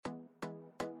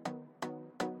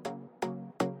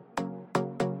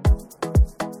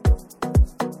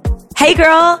Hey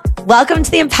girl, welcome to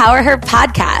the Empower Her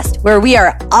podcast, where we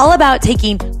are all about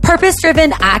taking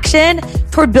purpose-driven action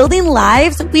toward building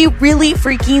lives we really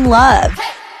freaking love.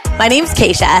 My name's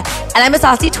Keisha, and I'm a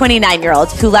saucy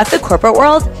 29-year-old who left the corporate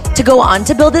world to go on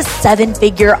to build a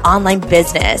 7-figure online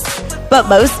business. But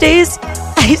most days,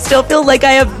 I still feel like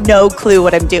I have no clue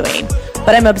what I'm doing.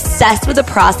 But I'm obsessed with the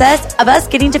process of us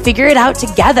getting to figure it out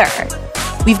together.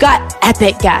 We've got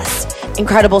epic guests,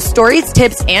 incredible stories,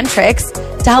 tips, and tricks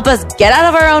to help us get out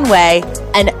of our own way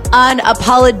and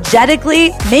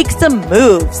unapologetically make some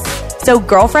moves. So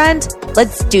girlfriend,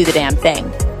 let's do the damn thing.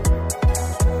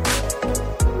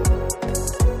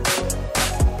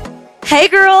 Hey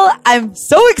girl, I'm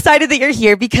so excited that you're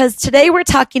here because today we're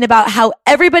talking about how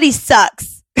everybody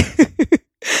sucks.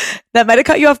 That might have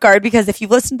caught you off guard because if you've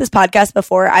listened to this podcast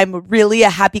before, I'm really a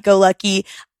happy-go-lucky,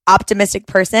 optimistic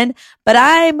person, but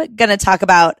I'm going to talk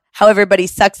about how everybody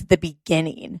sucks at the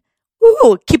beginning.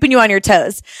 Ooh, keeping you on your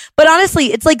toes. But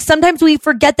honestly, it's like sometimes we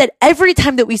forget that every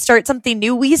time that we start something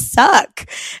new, we suck.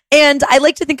 And I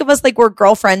like to think of us like we're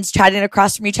girlfriends chatting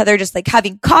across from each other, just like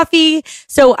having coffee.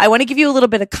 So I want to give you a little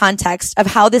bit of context of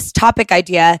how this topic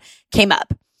idea came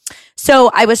up.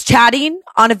 So I was chatting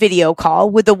on a video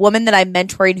call with a woman that I'm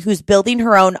mentoring who's building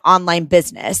her own online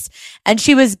business. And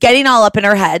she was getting all up in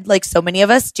her head, like so many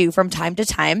of us do from time to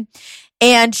time.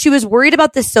 And she was worried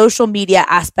about the social media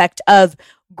aspect of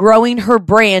growing her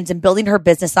brand and building her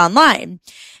business online.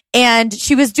 And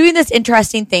she was doing this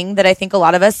interesting thing that I think a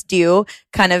lot of us do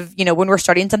kind of, when we're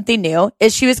starting something new,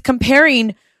 is she was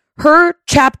comparing her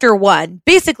chapter 1,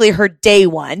 basically her day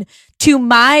 1, to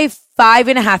my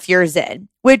 5.5 years in,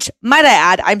 which might I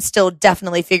add, I'm still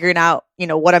definitely figuring out,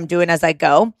 what I'm doing as I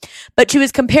go. But she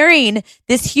was comparing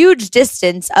this huge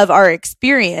distance of our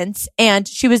experience, and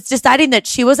she was deciding that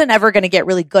she wasn't ever going to get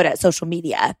really good at social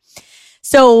media.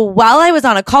 So while I was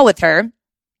on a call with her,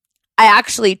 I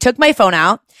actually took my phone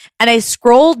out and I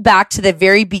scrolled back to the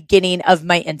very beginning of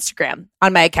my Instagram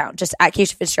on my account, just at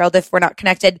Keisha Fitzgerald. If we're not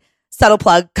connected, subtle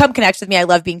plug, come connect with me. I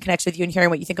love being connected with you and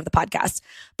hearing what you think of the podcast.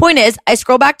 Point is, I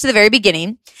scroll back to the very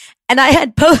beginning and I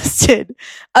had posted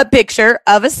a picture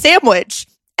of a sandwich.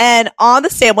 And on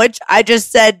the sandwich, I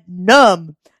just said,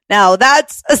 "Numb." Now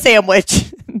that's a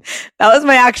sandwich. That was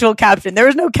my actual caption. There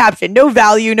was no caption, no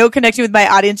value, no connection with my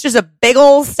audience, just a big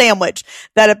old sandwich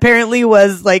that apparently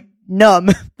was like numb,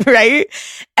 right?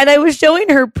 And I was showing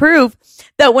her proof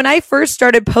that when I first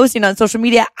started posting on social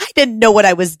media, I didn't know what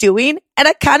I was doing and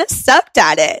I kind of sucked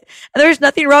at it. And there's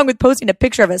nothing wrong with posting a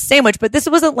picture of a sandwich, but this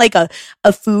wasn't like a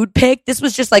food pic. This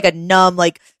was just like a numb,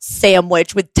 like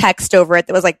sandwich with text over it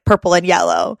that was like purple and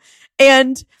yellow.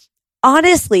 And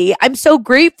honestly, I'm so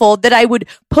grateful that I would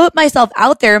put myself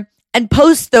out there and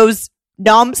post those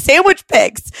numb sandwich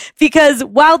pics because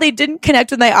while they didn't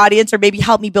connect with my audience or maybe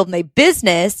help me build my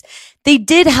business, they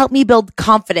did help me build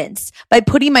confidence by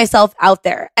putting myself out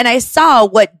there. And I saw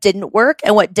what didn't work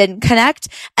and what didn't connect.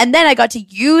 And then I got to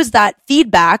use that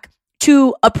feedback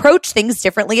to approach things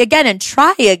differently again and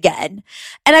try again.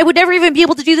 And I would never even be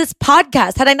able to do this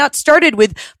podcast had I not started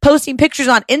with posting pictures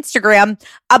on Instagram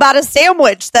about a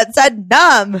sandwich that said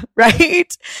numb,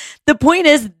 right? The point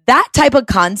is that type of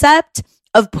concept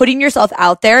of putting yourself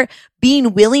out there,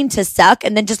 being willing to suck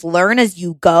and then just learn as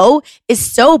you go is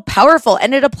so powerful.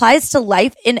 And it applies to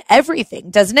life in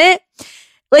everything, doesn't it?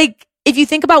 Like if you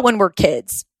think about when we're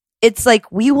kids, it's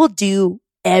like we will do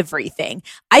everything.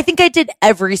 I think I did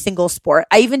every single sport.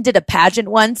 I even did a pageant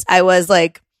once. I was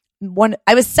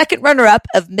second runner up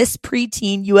of Miss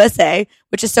Preteen USA,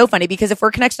 which is so funny because if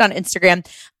we're connected on Instagram,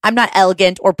 I'm not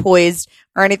elegant or poised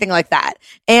or anything like that.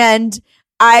 And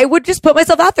I would just put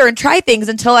myself out there and try things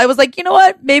until I was like, you know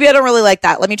what? Maybe I don't really like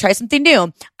that. Let me try something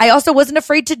new. I also wasn't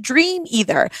afraid to dream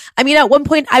either. I mean, at one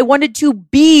point I wanted to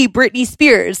be Britney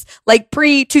Spears, like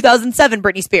pre-2007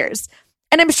 Britney Spears.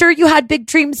 And I'm sure you had big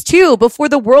dreams too before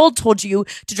the world told you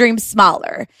to dream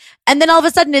smaller. And then all of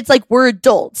a sudden it's like we're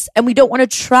adults and we don't want to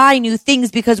try new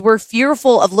things because we're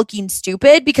fearful of looking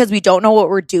stupid because we don't know what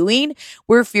we're doing.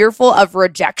 We're fearful of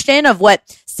rejection of what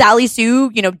Sally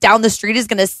Sue, down the street is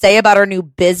going to say about our new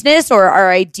business or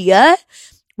our idea.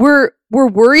 We're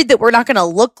worried that we're not going to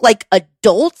look like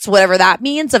adults, whatever that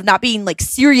means, of not being like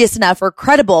serious enough or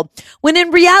credible. When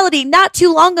in reality, not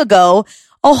too long ago,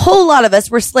 a whole lot of us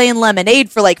were slaying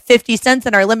lemonade for like 50 cents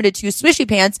in our limited to swishy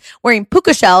pants, wearing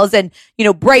puka shells and,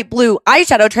 bright blue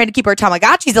eyeshadow, trying to keep our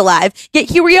Tamagotchis alive. Yet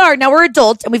here we are. Now we're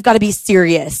adults and we've got to be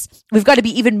serious. We've got to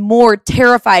be even more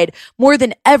terrified, more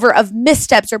than ever, of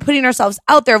missteps or putting ourselves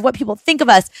out there, of what people think of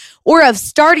us, or of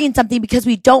starting something because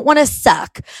we don't want to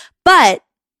suck. But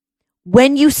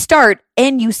when you start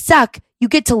and you suck, You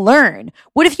get to learn.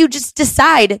 What if you just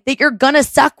decide that you're going to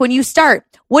suck when you start?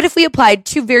 What if we applied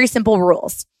 2 very simple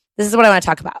rules? This is what I want to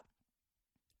talk about.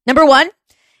 Number 1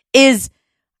 is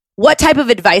what type of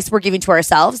advice we're giving to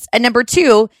ourselves. And number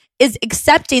 2 is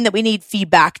accepting that we need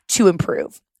feedback to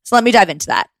improve. So let me dive into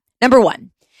that. Number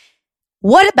 1,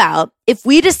 what about if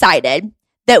we decided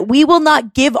that we will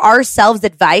not give ourselves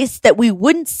advice that we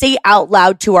wouldn't say out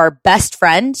loud to our best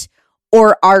friend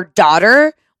or our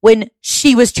daughter when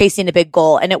she was chasing a big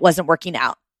goal and it wasn't working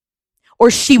out, or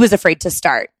she was afraid to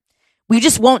start? We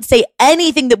just won't say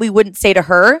anything that we wouldn't say to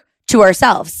her to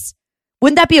ourselves.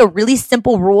 Wouldn't that be a really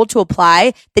simple rule to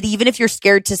apply, that even if you're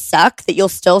scared to suck, that you'll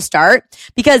still start?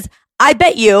 Because I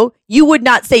bet you would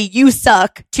not say you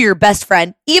suck to your best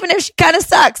friend, even if she kind of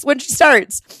sucks when she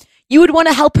starts. You would want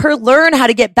to help her learn how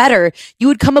to get better. You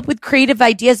would come up with creative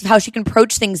ideas of how she can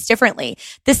approach things differently.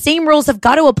 The same rules have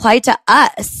got to apply to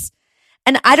us.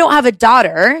 And I don't have a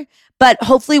daughter, but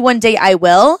hopefully one day I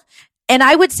will. And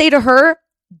I would say to her,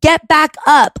 get back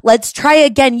up. Let's try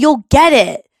again. You'll get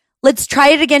it. Let's try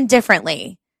it again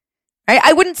differently. Right?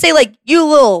 I wouldn't say like, you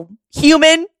little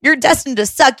human, you're destined to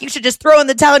suck. You should just throw in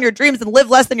the towel in your dreams and live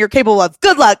less than you're capable of.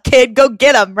 Good luck, kid. Go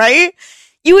get them, right?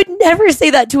 You would never say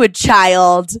that to a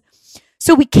child.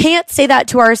 So we can't say that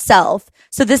to ourselves.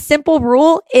 So the simple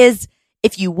rule is,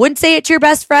 if you wouldn't say it to your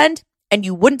best friend and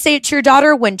you wouldn't say it to your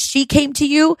daughter when she came to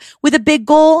you with a big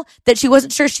goal that she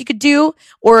wasn't sure she could do,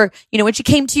 or, when she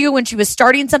came to you when she was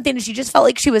starting something and she just felt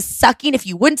like she was sucking, if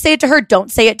you wouldn't say it to her,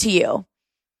 don't say it to you.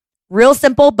 Real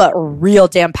simple, but real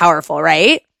damn powerful,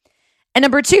 right? And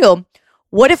number 2,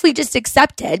 what if we just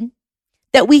accepted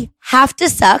that we have to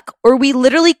suck or we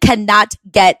literally cannot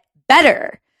get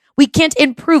better? We can't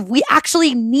improve. We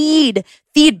actually need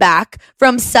feedback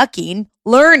from sucking,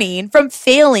 learning, from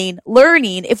failing,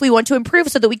 learning, if we want to improve,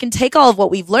 so that we can take all of what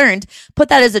we've learned, put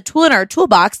that as a tool in our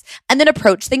toolbox, and then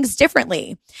approach things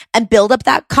differently and build up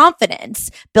that confidence,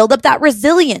 build up that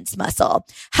resilience muscle.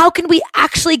 How can we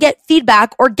actually get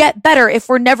feedback or get better if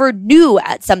we're never new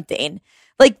at something?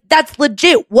 Like, that's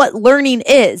legit what learning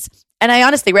is. And I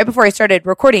honestly, right before I started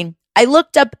recording, I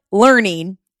looked up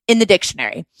learning in the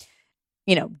dictionary.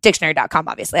 Dictionary.com,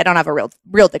 obviously. I don't have a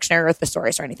real dictionary or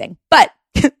thesaurus or anything. But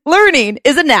learning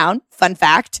is a noun. Fun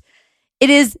fact. It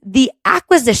is the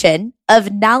acquisition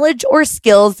of knowledge or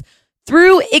skills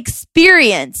through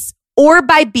experience or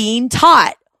by being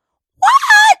taught.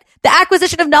 What? The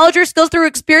acquisition of knowledge or skills through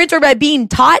experience or by being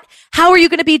taught? How are you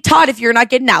going to be taught if you're not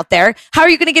getting out there? How are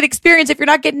you going to get experience if you're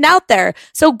not getting out there?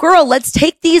 So girl, let's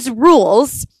take these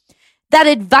rules, that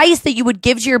advice that you would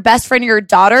give to your best friend or your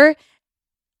daughter.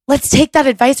 Let's take that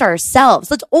advice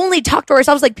ourselves. Let's only talk to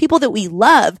ourselves like people that we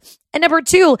love. And number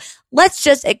 2, let's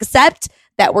just accept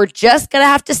that we're just going to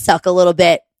have to suck a little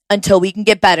bit until we can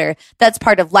get better. That's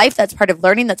part of life. That's part of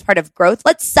learning. That's part of growth.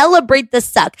 Let's celebrate the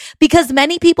suck, because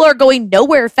many people are going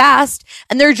nowhere fast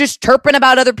and they're just chirping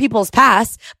about other people's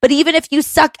past. But even if you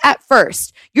suck at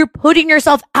first, you're putting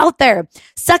yourself out there.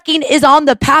 Sucking is on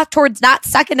the path towards not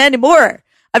sucking anymore.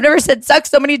 I've never said suck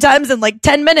so many times in like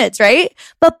 10 minutes, right?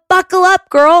 But buckle up,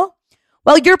 girl.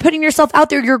 While you're putting yourself out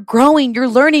there, you're growing, you're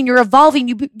learning, you're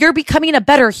evolving, you're becoming a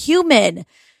better human.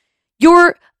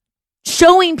 You're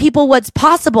showing people what's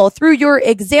possible through your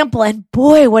example. And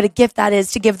boy, what a gift that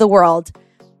is to give the world.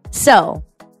 So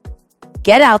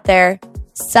get out there,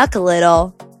 suck a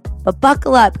little, but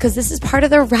buckle up, because this is part of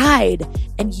the ride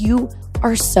and you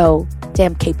are so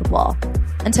damn capable.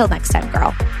 Until next time,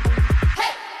 girl.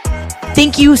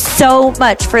 Thank you so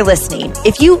much for listening.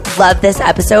 If you love this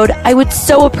episode, I would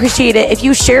so appreciate it if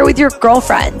you share with your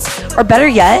girlfriends, or better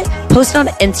yet, post it on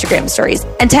Instagram stories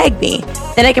and tag me.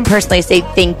 Then I can personally say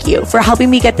thank you for helping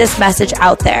me get this message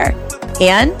out there.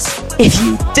 And if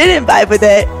you didn't vibe with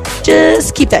it,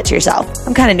 just keep that to yourself.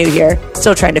 I'm kind of new here,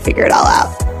 still trying to figure it all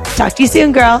out. Talk to you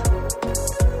soon, girl.